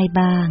ลงได้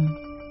บ้าง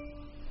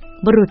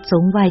บุรุษสู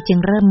งวัยจึง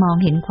เริ่มมอง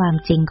เห็นความ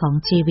จริงของ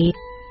ชีวิต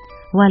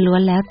ว่าล้ว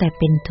นแล้วแต่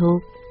เป็นทุก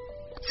ข์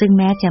ซึ่งแ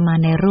ม้จะมา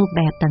ในรูปแ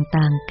บบ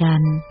ต่างๆกั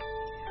น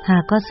หา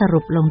กก็สรุ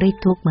ปลงด้วย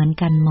ทุกข์เหมือน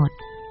กันหมด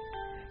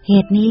เห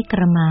ตุนี้ก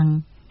ระมัง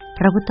พ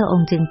ระพุทธอง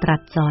ค์จึงตรั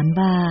สสอน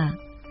ว่า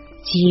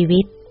ชีวิ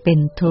ตเป็น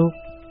ทุกข์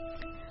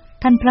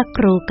ท่านพระค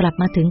รูกลับ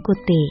มาถึงกุ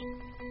ฏิ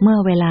เมื่อ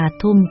เวลา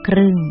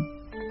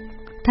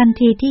 20:30ทัน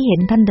ทีที่เห็น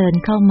ท่านเดิน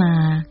เข้ามา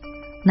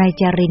นาย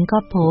จรินก็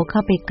โผล่เข้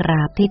าไปกร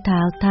าบที่เท้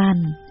าท่าน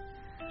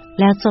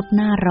แล้วซบห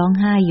น้าร้อง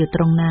ไห้อยู่ต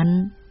รงนั้น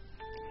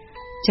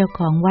เจ้าข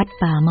องวัด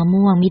ป่ามะ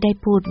ม่วงมิได้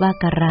พูดว่า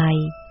กระไร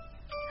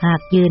หา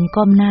กยืน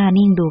ก้มหน้า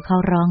นิ่งดูเขา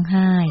ร้องไ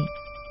ห้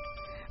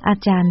อา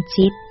จารย์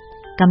ชิด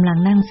กำลัง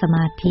นั่งสม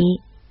าธิ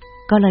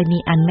ก็เลยมี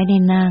อันไม่ได้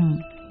นั่ง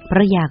เพร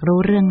าะอยากรู้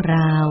เรื่องร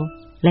าว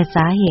และส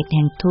าเหตุแ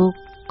ห่งทุกข์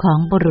ของ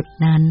บุรุษ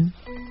นั้น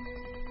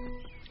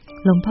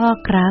หลวงพ่อ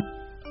ครับ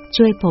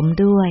ช่วยผม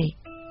ด้วย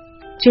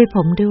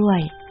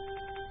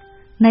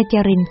นายจ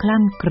รินคล่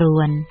ำคร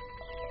วญ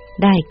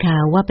ได้ข่า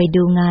วว่าไป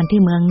ดูงาน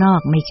ที่เมืองนอ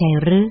กไม่ใช่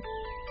หรือ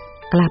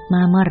กลับม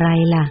าเมื่อไร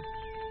ล่ะ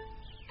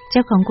เจ้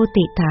าของกุ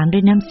ฏิถามด้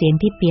วยน้ำเสียง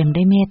ที่เปี่ยม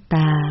ด้วยเมตต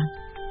า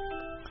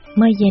เ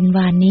มื่อเย็นว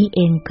านนี้เอ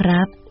งค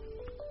รับ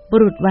บุ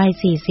รุษวัย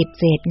40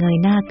เศษเงย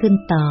หน้าขึ้น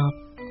ตอบ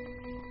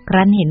ค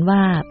รั้นเห็นว่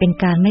าเป็น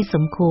การไม่ส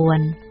มควร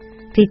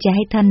ที่จะใ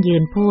ห้ท่านยื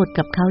นพูด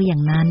กับเขาอย่า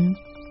งนั้น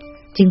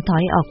จึงถอ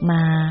ยออกม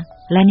า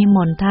และนิม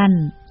นต์ท่าน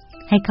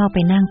ให้เข้าไป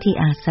นั่งที่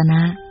อาสน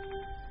ะ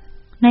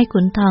นายขุ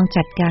นทอง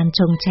จัดการช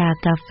งชา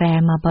กาแฟ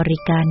มาบริ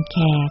การแข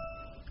ก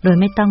โดย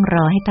ไม่ต้องร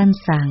อให้ท่าน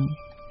สั่ง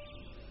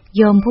โ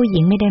ยมผู้หญิ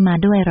งไม่ได้มา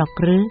ด้วยหรอก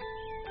หรือ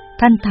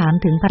ท่านถาม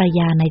ถึงภรร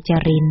ยานายจ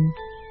ริน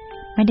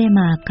ไม่ได้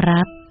มาค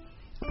รับ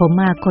ผม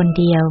มาคน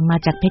เดียวมา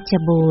จากเพชร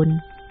บูรณ์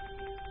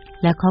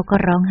แล้วเขาก็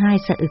ร้องไห้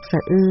สะอึกส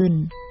ะอื้น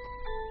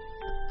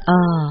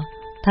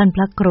ท่านพ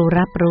ระครู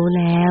รับรู้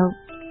แล้ว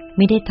ไ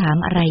ม่ได้ถาม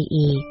อะไร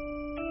อีก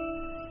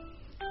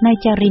นาย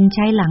จรินใ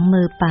ช้หลัง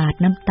มือปาด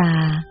น้ำตา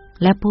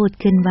และพูด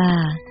ขึ้นว่า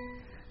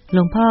หล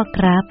วงพ่อค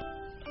รับ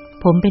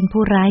ผมเป็น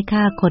ผู้ร้าย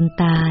ฆ่าคน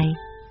ตาย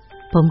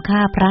ผมฆ่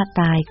าพระ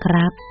ตายค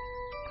รับ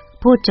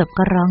พูดจบ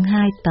ก็ร้องไ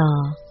ห้ต่อ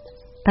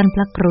ท่านพ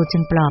ระครูจึ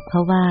งปลอบเข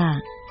าว่า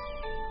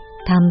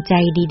ทำใจ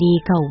ดี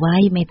ๆเข้าไว้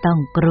ไม่ต้อง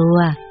กลัว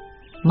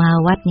มา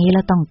วัดนี้แ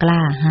ล้วต้องกล้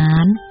าหา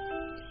ญ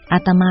อา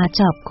ตมาช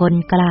อบคน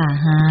กล้า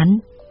หาญ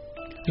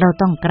เรา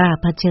ต้องกล้า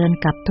เผชิญ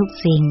กับทุก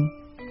สิ่ง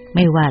ไ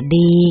ม่ว่า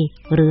ดี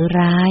หรือ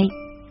ร้าย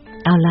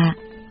เอาละ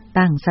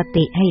ตั้งส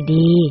ติให้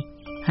ดี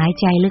หาย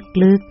ใจ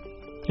ลึก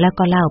ๆแล้ว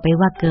ก็เล่าไป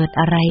ว่าเกิด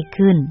อะไร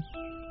ขึ้น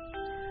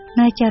น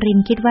ายจริน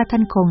คิดว่าท่า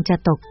นคงจะ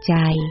ตกใจ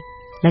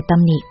และต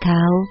ำหนิเข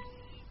า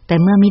แต่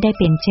เมื่อมิได้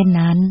เป็นเช่น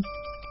นั้น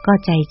ก็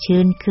ใจ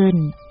ชื้นขึ้น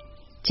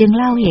จึง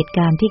เล่าเหตุก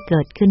ารณ์ที่เ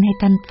กิดขึ้นให้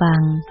ท่านฟั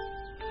ง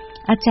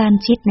อาจารย์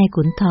ชิดใน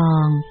ขุนทอ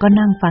งก็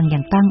นั่งฟังอย่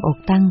างตั้งอก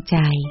ตั้งใจ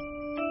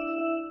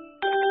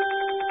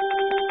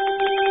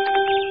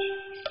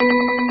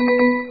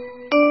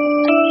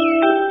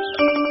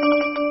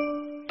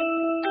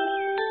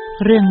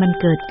เรื่องมัน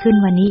เกิดขึ้น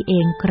วันนี้เอ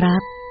งครั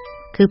บ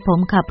คือผม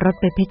ขับรถ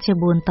ไปเพชร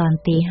บูรณ์ตอน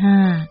ตี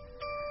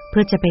 5เ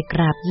พื่อจะไปก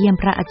ราบเยี่ยม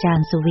พระอาจาร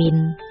ย์สุวิน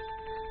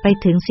ไป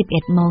ถึง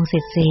 11 โมงเ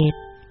ศษ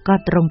ก็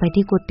ตรงไป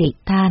ที่กุฏิ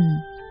ท่าน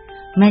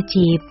แม่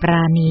ชีปร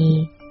าณี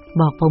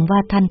บอกผมว่า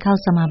ท่านเข้า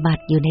สมาบั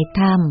ติอยู่ใน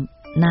ถ้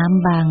ำน้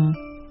ำบัง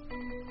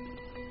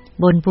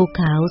บนภูเ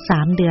ขา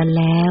3 เดือน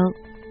แล้ว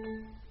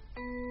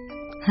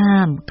ห้า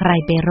มใคร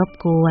ไปรบ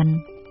กวน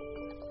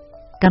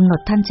กำหนด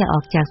ท่านจะอ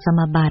อกจากสม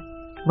าบัติ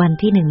วัน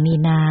ที่1 มี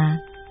นา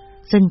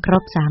ซึ่งคร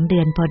บ3 เดื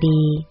อนพอ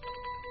ดี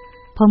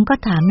ผมก็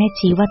ถามแม่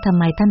ชีว่าทำ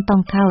ไมท่านต้อ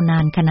งเข้านา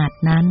นขนาด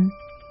นั้น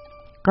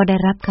ก็ได้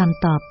รับค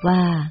ำตอบว่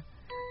า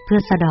เพื่อ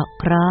สะเดาะ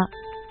เคราะห์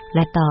แล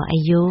ะต่ออา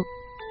ยุ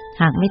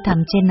หากไม่ท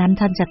ำเช่นนั้น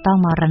ท่านจะต้อง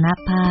มรณ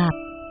ภาพ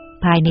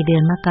ภายในเดือ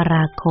นมกร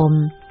าคม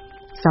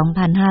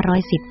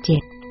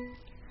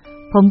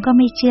 2517ผมก็ไ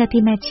ม่เชื่อ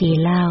ที่แม่ชี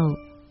เล่า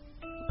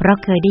เพราะ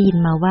เคยได้ยิน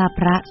มาว่าพ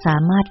ระสา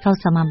มารถเข้า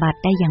สมาบัติ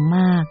ได้อย่างม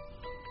าก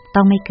ต้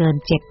องไม่เกิน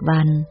7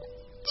 วัน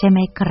ใช่ไหม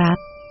ครับ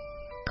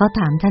เขาถ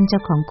ามท่านเจ้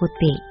าของกุ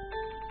ฏิ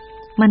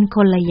มันค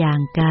นละอย่า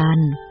งกัน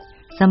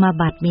สมา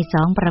บัติมี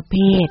2 ประเภ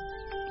ท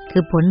คื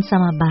อผลส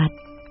มาบัติ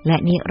และ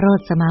นิโรธ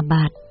สมา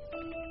บัติ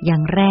อย่า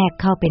งแรก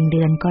เข้าเป็นเ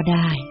ดือนก็ไ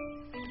ด้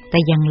แต่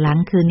อย่างหลัง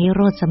คือนิโ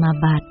รธสมา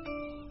บัติ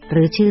ห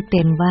รือชื่อเ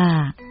ต็มว่า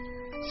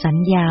สัญ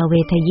ญาเว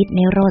ทยิต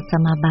นิโรธส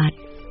มาบัติ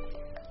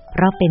เพ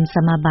ราะเป็นส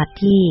มาบัติ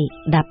ที่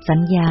ดับสั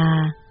ญญา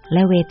แล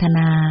ะเวทน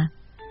า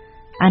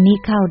อันนี้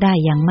เข้าได้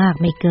อย่างมาก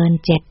ไม่เกิน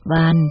7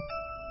 วัน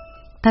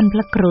ท่านพ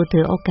ระครูถื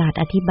อโอกาส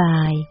อธิบา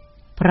ย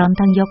พร้อม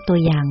ทั้งยกตัว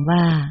อย่าง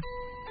ว่า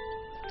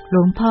หล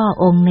วงพ่อ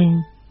องค์หนึ่ง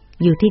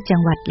อยู่ที่จั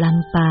งหวัดล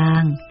ำปา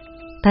ง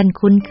ท่าน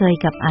คุ้นเคย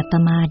กับอาต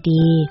มา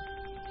ดี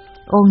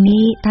องค์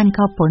นี้ท่านเ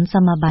ข้าผลส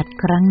มาบัติ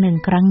ครั้งห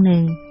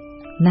นึ่ง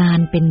นาน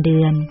เป็นเดื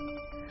อน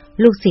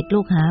ลูกศิษย์ลู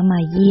กหามา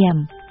เยี่ยม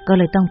ก็เ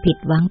ลยต้องผิด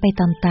หวังไป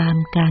ตาม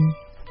ๆกัน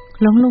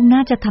หลวงลุงน่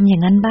าจะทำอย่า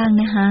งนั้นบ้าง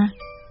นะฮะ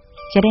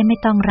จะได้ไม่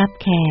ต้องรับ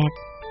แขก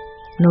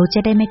หนูจะ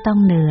ได้ไม่ต้อง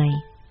เหนื่อย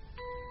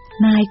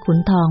นายขุน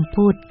ทอง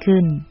พูด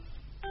ขึ้น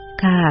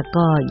ข้า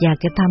ก็อยาก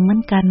จะทำเหมือ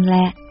นกันแหล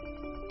ะ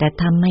แต่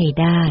ทำไม่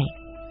ได้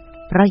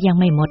เพราะยัง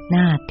ไม่หมดห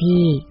น้า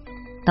ที่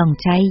ต้อง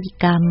ใช้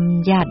กรรม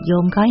ญาติโย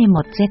มเขาให้หม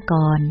ดเสีย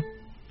ก่อน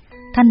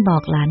ท่านบอ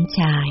กหลานช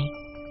าย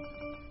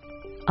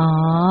อ๋อ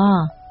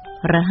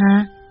เหรอฮะ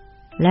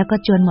แล้วก็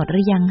จวนหมดหรื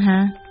อยังฮะ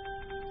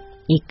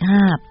อีก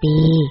5 ปี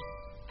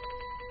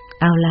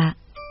เอาละ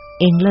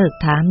เอ็งเลิก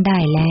ถามได้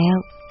แล้ว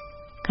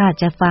ข้า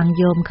จะฟัง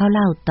โยมเขาเ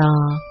ล่าต่อ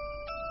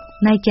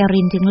นายจ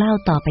รินจึงเล่า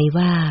ต่อไป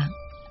ว่า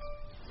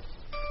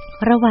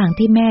ระหว่าง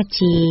ที่แม่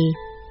ชี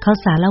เขา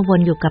สารว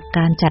นอยู่กับก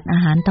ารจัดอา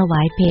หารถว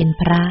ายเพล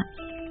พระ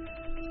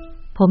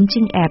ผมจึ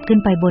งแอบขึ้น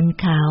ไปบน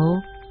เขา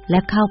และ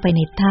เข้าไปใน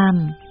ถ้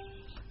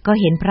ำก็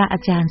เห็นพระอา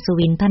จารย์สุ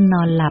วินท่านน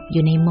อนหลับอ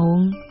ยู่ในมุ้ง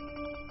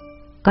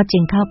ก็จึ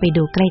งเข้าไป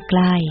ดูใก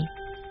ล้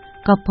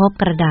ๆก็พบ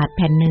กระดาษแ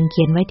ผ่นหนึ่งเ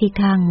ขียนไว้ที่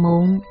ข้าง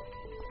มุ้ง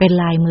เป็น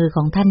ลายมือข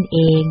องท่านเอ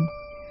ง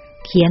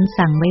เขียน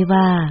สั่งไว้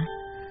ว่า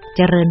เ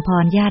จริญพ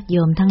รญาติโย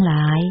มทั้งหล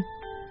าย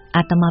อ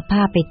าตมาภ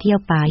าพไปเที่ยว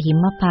ป่าหิ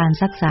มพานต์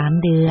สัก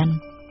3 เดือน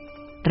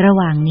ระห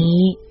ว่าง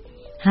นี้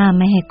ห้าม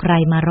ไม่ให้ใคร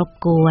มารบ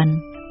กวน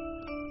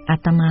อา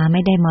ตมาไ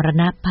ม่ได้มร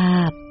ณภา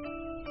พ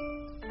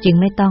จึง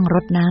ไม่ต้องร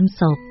ดน้ำ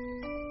ศพ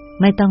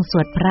ไม่ต้องส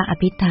วดพระอ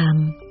ภิธรรม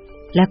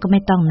แล้วก็ไม่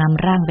ต้องน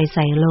ำร่างไปใ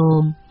ส่โล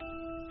ง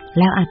แ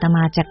ล้วอาตม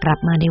าจะกลับ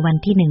มาในวัน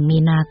ที่1 มี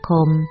นาค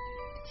ม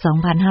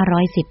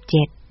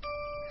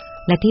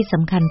 2517และที่ส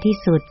ำคัญที่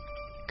สุด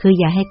คือ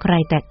อย่าให้ใคร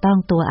แตะต้อง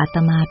ตัวอาต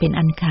มาเป็น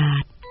อันขา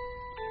ด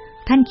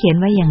ท่านเขียน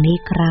ไว้อย่างนี้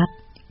ครับ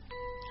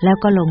แล้ว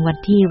ก็ลงวัน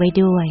ที่ไว้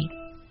ด้วย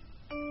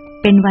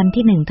เป็นวัน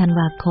ที่1 ธัน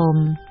วาคม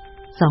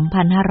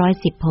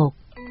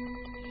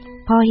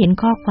 2516พอเห็น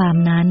ข้อความ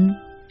นั้น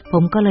ผ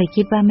มก็เลย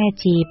คิดว่าแม่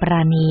ชีปร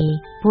าณี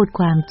พูด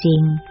ความจริ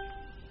ง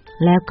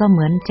แล้วก็เห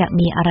มือนจะ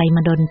มีอะไรม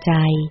าดลใจ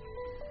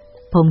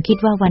ผมคิด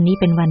ว่าวันนี้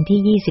เป็นวัน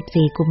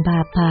ที่24 กุมภ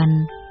าพันธ์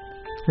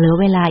เหลือ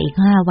เวลาอีก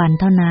5 วัน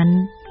เท่านั้น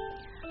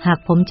หาก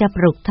ผมจะป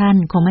ลุกท่าน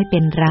คงไม่เป็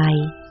นไร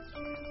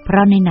เพรา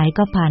ะไหนๆ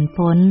ก็ผ่าน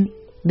พ้น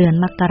เดือน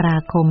มกรา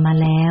คมมา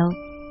แล้ว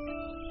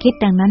คิด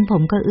ดังนั้นผ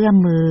มก็เอื้อม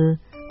มือ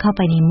เข้าไ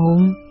ปในมุ้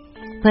ง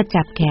เพื่อ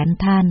จับแขน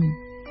ท่าน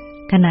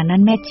ขณะนั้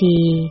นแม่ชี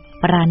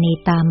ปราณี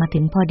ตามมาถึ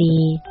งพอดี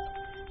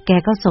แก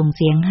ก็ส่งเ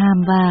สียงห้าม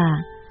ว่า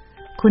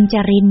คุณจ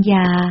ริญญ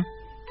า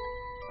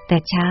แต่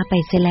ช้าไป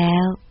เสียแล้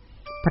ว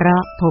เพรา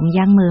ะผม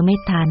ยั้งมือไม่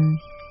ทัน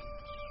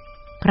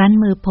ครั้น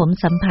มือผม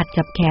สัมผัส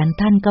กับแขน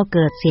ท่านก็เ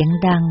กิดเสียง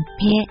ดังเ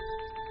พะ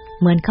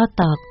เหมือนข้าว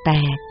ตอกแต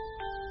ก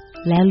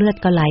แล้วเลือด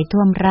ก็ไหล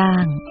ท่วมร่า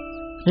ง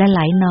และไหล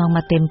นองม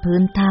าเต็มพื้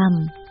นถ้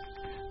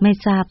ำไม่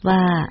ทราบว่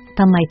าท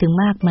ำไมถึง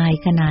มากมาย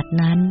ขนาด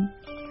นั้น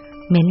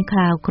เหม็นคร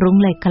าวคลุ้ง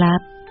เลยครั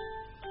บ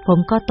ผม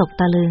ก็ตก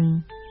ตะลึง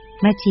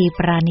แม่ชีป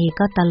ราณี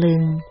ก็ตะลึ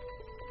ง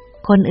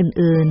คน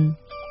อื่น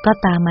ๆก็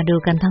ตามมาดู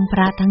กันทั้งพ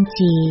ระทั้ง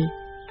ชี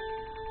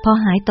พอ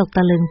หายตกต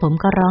ะลึงผม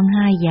ก็ร้องไ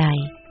ห้ใหญ่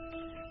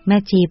แม่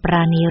ชีปร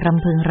าณีร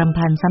ำพึงรำ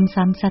พัน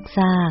ซ้ำๆซ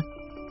าก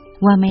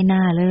ๆว่าไม่น่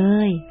าเล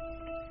ย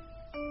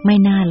ไม่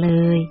น่าเล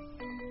ย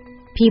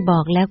พี่บอ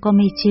กแล้วก็ไ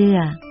ม่เชื่อ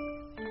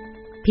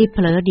พี่เผ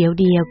ลอเดี๋ยว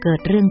เดียวเกิด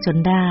เรื่องจน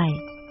ได้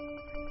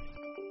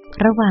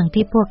ระหว่าง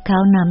ที่พวกเขา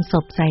นำศ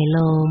พใส่โล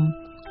ง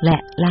และ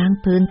ล้าง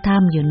พื้นถ้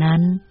ำอยู่นั้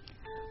น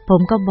ผ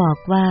มก็บอก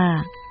ว่า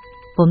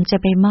ผมจะ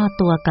ไปมอบ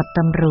ตัวกับต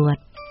ำรวจ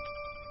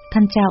ท่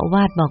านเจ้าอาว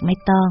าสบอกไม่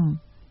ต้อง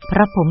เพร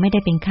าะผมไม่ได้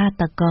เป็นฆา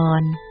ตก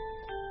ร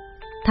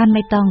ท่านไ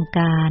ม่ต้อง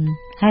การ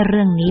ให้เ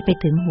รื่องนี้ไป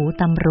ถึงหู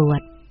ตำรว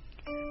จ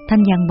ท่า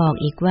นยังบอก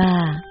อีกว่า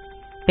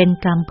เป็น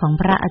กรรมของ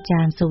พระอาจ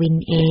ารย์สุวิน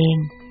เอง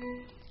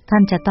ท่า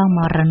นจะต้องม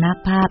รณ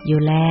ภาพอ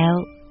ยู่แล้ว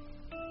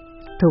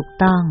ถูก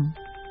ต้อง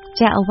เ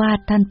จ้าอาวาส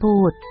ท่านพู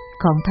ด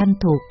ของท่าน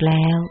ถูกแ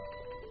ล้ว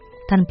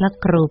ท่านพระ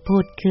ครูพู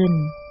ดขึ้น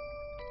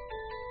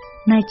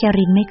นายจ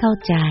รินไม่เข้า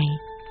ใจ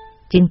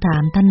จึงถา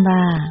มท่านว่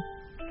า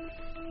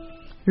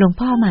หลวง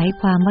พ่อหมาย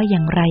ความว่าอย่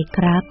างไรค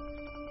รับ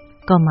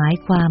ก็หมาย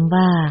ความ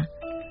ว่า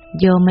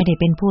โยมไม่ได้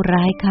เป็นผู้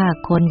ร้ายฆ่า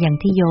คนอย่าง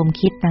ที่โยม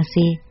คิดนะ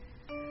สิ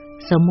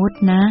สมมุติ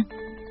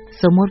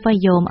ว่า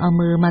โยมเอา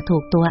มือมาถู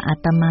กตัวอา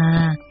ตมา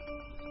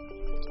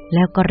แ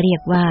ล้วก็เรีย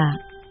กว่า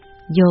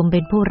โยมเป็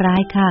นผู้ร้า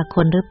ยฆ่าค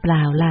นหรือเปล่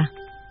าล่ะ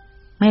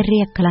ไม่เ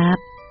รียกครับ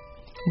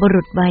บุ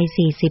รุษวัย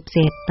40 เศ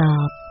ษตอ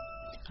บ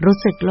รู้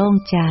สึกโล่ง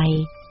ใจ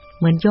เ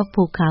หมือนยก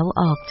ภูเขา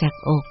ออกจาก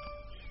อก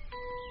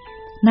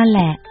นั่นแห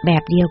ละแบ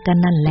บเดียวกัน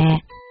นั่นแหละ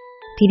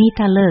ทีนี้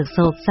ถ้าเลิกโศ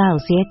กเศร้า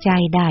เสียใจ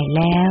ได้แ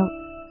ล้ว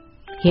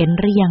เห็น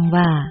หรือยัง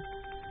ว่า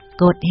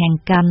กฎแห่ง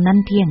กรรมนั้น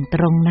เที่ยงต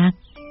รงนัก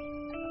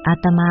อา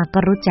ตมาก็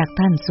รู้จัก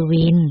ท่านสุ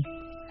วิน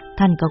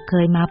ท่านก็เค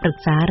ยมาปรึก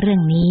ษาเรื่อ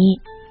งนี้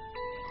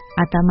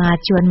อาตมา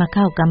ชวนมาเ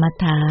ข้ากรรม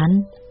ฐาน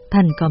ท่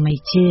านก็ไม่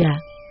เชื่อ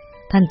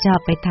ท่านชอบ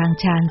ไปทาง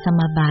ฌานส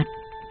มาบัติ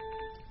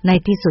ใน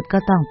ที่สุดก็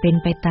ต้องเป็น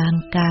ไปตาม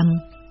กรรม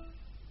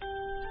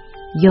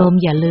โยม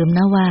อย่าลืมน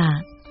ะว่า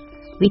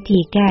วิธี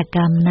แก้ก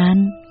รรมนั้น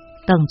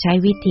ต้องใช้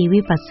วิธี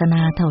วิปัสสน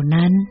าเท่า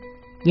นั้น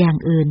อย่าง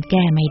อื่นแ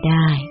ก้ไม่ไ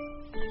ด้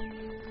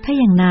ถ้า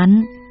อย่างนั้น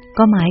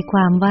ก็หมายคว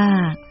ามว่า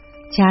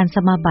ฌานส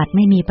มาบัติไ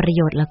ม่มีประโ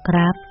ยชน์หรอค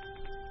รับ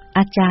อ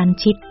าจารย์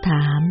ชิดถ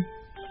าม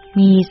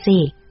มีสิ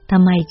ทำ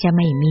ไมจะไ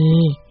ม่มี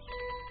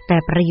แต่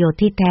ประโยชน์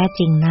ที่แท้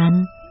จริงนั้น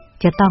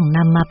จะต้องน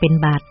ำมาเป็น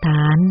บาดฐ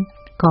าน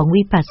ของ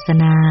วิปัสส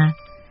นา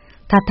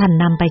ถ้าท่าน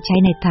นำไปใช้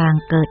ในทาง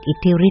เกิดอิท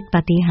ธิฤทธิป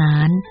าฏิหา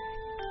ริย์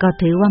ก็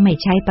ถือว่าไม่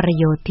ใช้ประ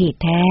โยชน์ที่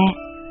แท้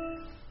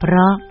เพร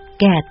าะ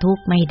แก้ทุก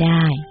ข์ไม่ไ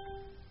ด้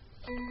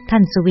ท่า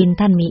นสุวิน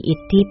ท่านมีอิท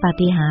ธิปา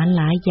ฏิหาริย์ห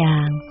ลายอย่า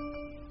ง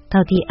เท่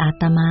าที่อา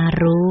ตมา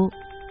รู้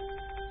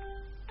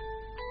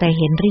แต่เ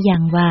ห็นหรือยั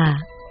งว่า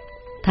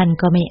ท่าน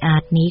ก็ไม่อา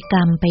จหนีกร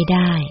รมไปไ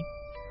ด้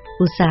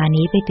อุตส่าห์ห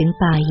นีไปถึง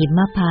ป่าหิม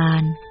พา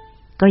นต์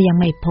ก็ยัง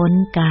ไม่พ้น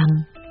กรรม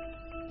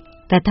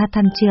แต่ถ้าท่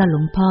านเชื่อหล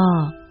วงพ่อ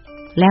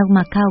แล้วม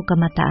าเข้ากร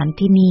รมฐาน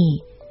ที่นี่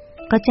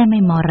ก็จะไม่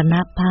มรณ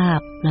ภาพ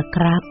หรอค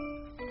รับ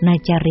นาย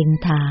จริน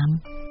ถาม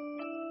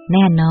แ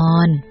น่นอ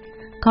น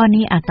ข้อ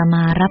นี้อาตม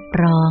ารับ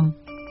รอง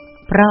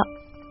เพราะ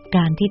ก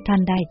ารที่ท่า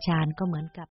นได้ฌานก็เหมือนกับ